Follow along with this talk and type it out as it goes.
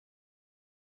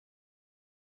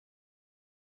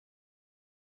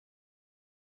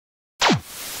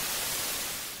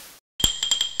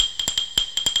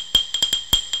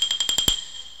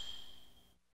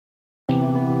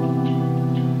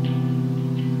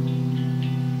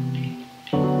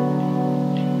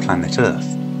planet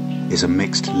Earth is a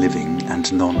mixed living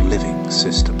and non-living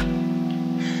system.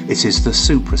 It is the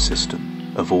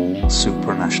suprasystem of all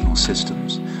supranational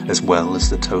systems, as well as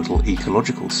the total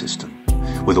ecological system,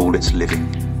 with all its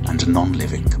living and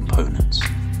non-living components.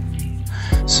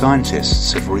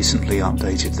 Scientists have recently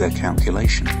updated their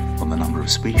calculation on the number of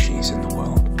species in the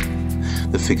world.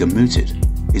 The figure mooted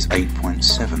is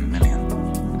 8.7 million,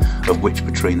 of which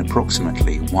between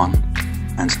approximately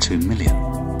 1 and 2 million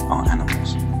are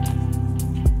animals.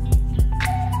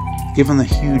 Given the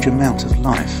huge amount of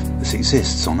life that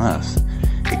exists on Earth,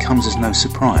 it comes as no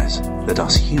surprise that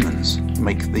us humans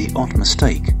make the odd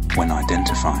mistake when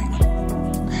identifying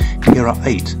them. Here are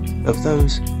 8 of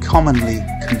those commonly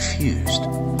confused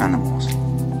animals.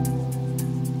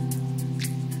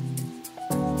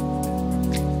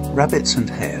 Rabbits and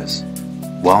hares,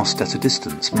 whilst at a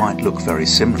distance might look very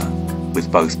similar, with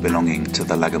both belonging to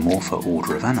the Lagomorpha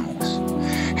order of animals,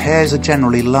 hares are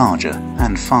generally larger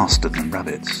and faster than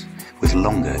rabbits, with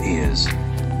longer ears.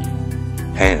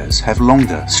 Hares have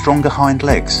longer, stronger hind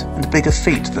legs and bigger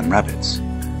feet than rabbits.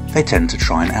 They tend to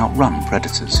try and outrun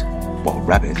predators, while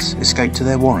rabbits escape to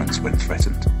their warrens when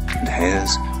threatened, and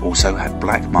hares also have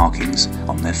black markings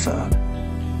on their fur.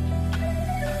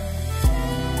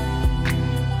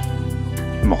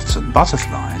 Moths and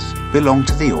butterflies belong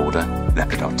to the order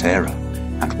Lepidoptera,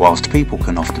 and whilst people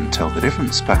can often tell the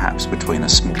difference perhaps between a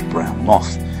small brown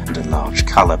moth and a large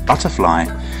coloured butterfly,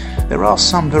 there are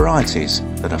some varieties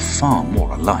that are far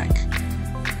more alike.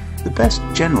 The best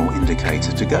general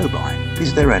indicator to go by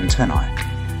is their antennae,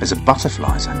 as a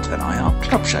butterfly's antennae are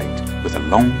club-shaped with a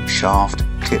long shaft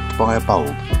tipped by a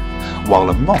bulb, while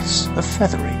a moth's are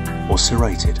feathery or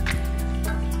serrated.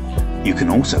 You can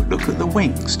also look at the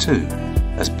wings too,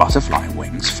 as butterfly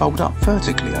wings fold up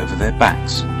vertically over their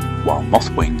backs, while moth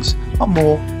wings are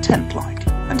more tent-like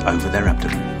and over their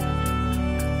abdomen.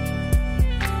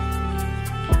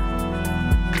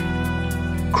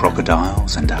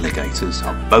 Crocodiles and alligators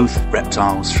are both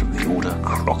reptiles from the order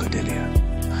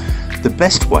Crocodilia. The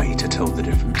best way to tell the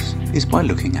difference is by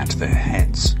looking at their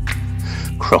heads.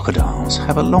 Crocodiles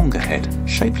have a longer head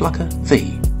shaped like a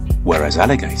V, whereas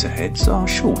alligator heads are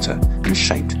shorter and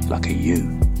shaped like a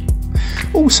U.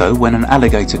 Also, when an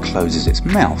alligator closes its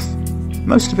mouth,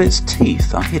 most of its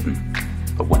teeth are hidden,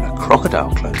 but when a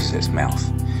crocodile closes its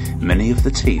mouth, many of the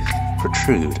teeth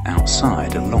protrude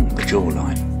outside along the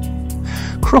jawline.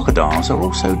 Crocodiles are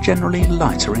also generally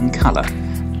lighter in colour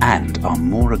and are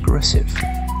more aggressive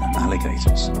than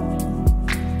alligators.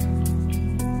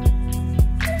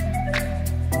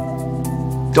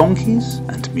 Donkeys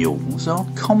and mules are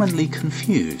commonly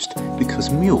confused because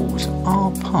mules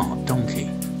are part donkey.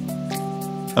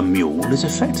 A mule is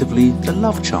effectively the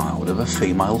love child of a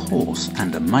female horse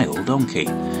and a male donkey,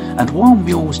 and while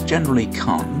mules generally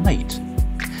can't mate,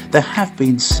 there have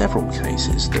been several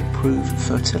cases that prove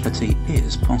fertility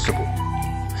is possible.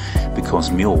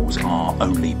 Because mules are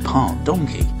only part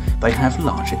donkey, they have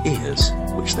larger ears,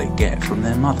 which they get from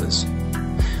their mothers.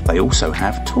 They also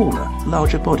have taller,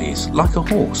 larger bodies like a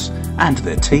horse, and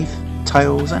their teeth,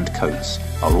 tails and coats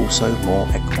are also more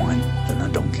equine than a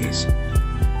donkey's.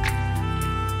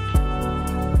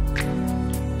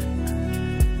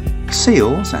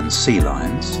 Seals and sea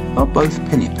lions are both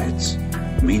pinnipeds,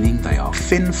 meaning they are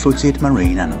fin-footed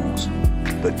marine animals.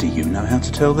 But do you know how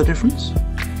to tell the difference?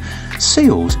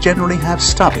 Seals generally have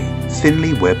stubby,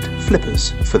 thinly webbed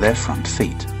flippers for their front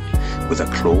feet, with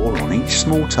a claw on each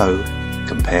small toe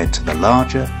compared to the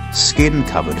larger,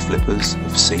 skin-covered flippers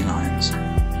of sea lions.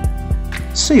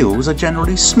 Seals are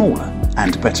generally smaller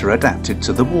and better adapted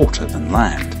to the water than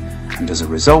land, and as a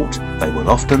result they will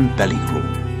often belly crawl,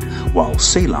 while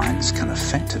sea lions can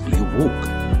effectively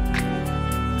walk.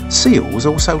 Seals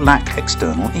also lack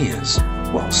external ears,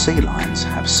 while sea lions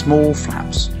have small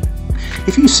flaps.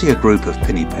 If you see a group of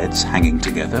pinnipeds hanging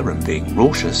together and being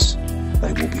raucous,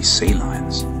 they will be sea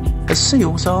lions, as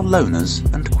seals are loners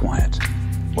and quiet,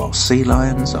 while sea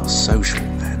lions are social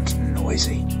and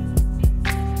noisy.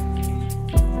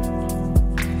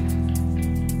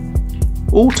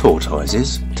 All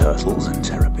tortoises, turtles and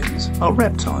terrapins are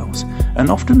reptiles and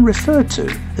often referred to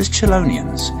as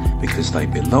chelonians because they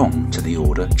belong to the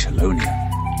order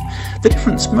Chelonia. The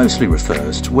difference mostly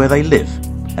refers to where they live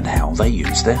and how they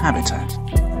use their habitat.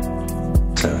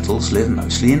 Turtles live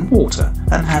mostly in water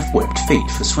and have webbed feet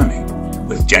for swimming,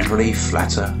 with generally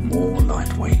flatter, more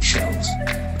lightweight shells.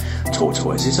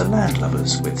 Tortoises are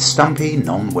landlubbers with stumpy,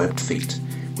 non-webbed feet,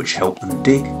 which help them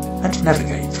dig and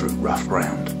navigate through rough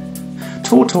ground.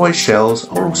 Tortoise shells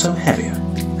are also heavier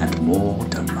and more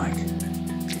dome-like.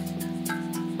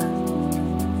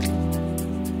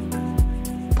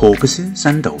 Porpoises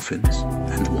and dolphins,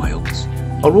 and and whales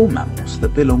are all mammals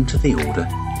that belong to the order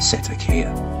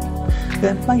Cetacea.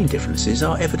 Their main differences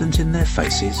are evident in their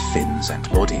faces, fins and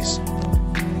bodies.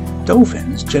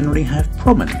 Dolphins generally have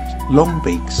prominent, long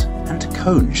beaks and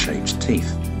cone-shaped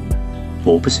teeth.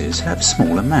 Porpoises have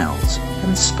smaller mouths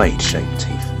and spade-shaped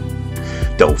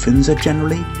teeth. Dolphins are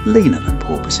generally leaner than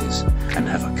porpoises and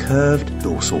have a curved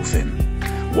dorsal fin,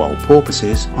 while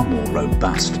porpoises are more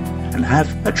robust and have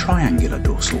a triangular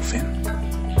dorsal fin.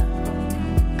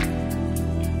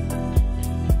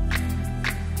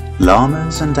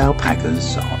 Llamas and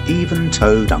alpacas are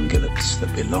even-toed ungulates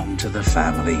that belong to the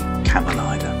family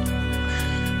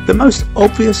Camelidae. The most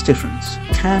obvious difference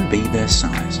can be their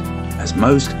size, as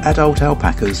most adult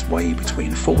alpacas weigh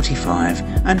between 45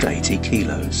 and 80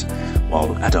 kilos,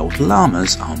 while adult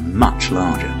llamas are much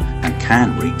larger and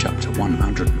can reach up to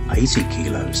 180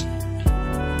 kilos.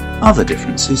 Other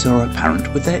differences are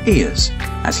apparent with their ears,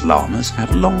 as llamas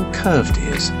have long curved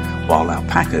ears, while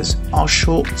alpacas are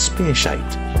short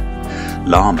spear-shaped.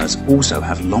 Llamas also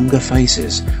have longer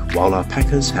faces, while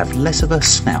alpacas have less of a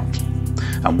snout.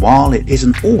 And while it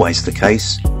isn't always the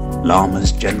case,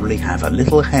 llamas generally have a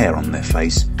little hair on their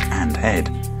face and head,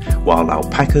 while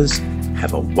alpacas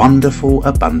have a wonderful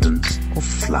abundance of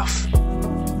fluff.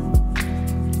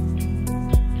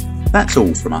 That's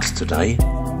all from us today,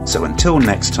 so until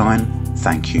next time,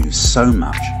 thank you so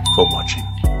much for watching.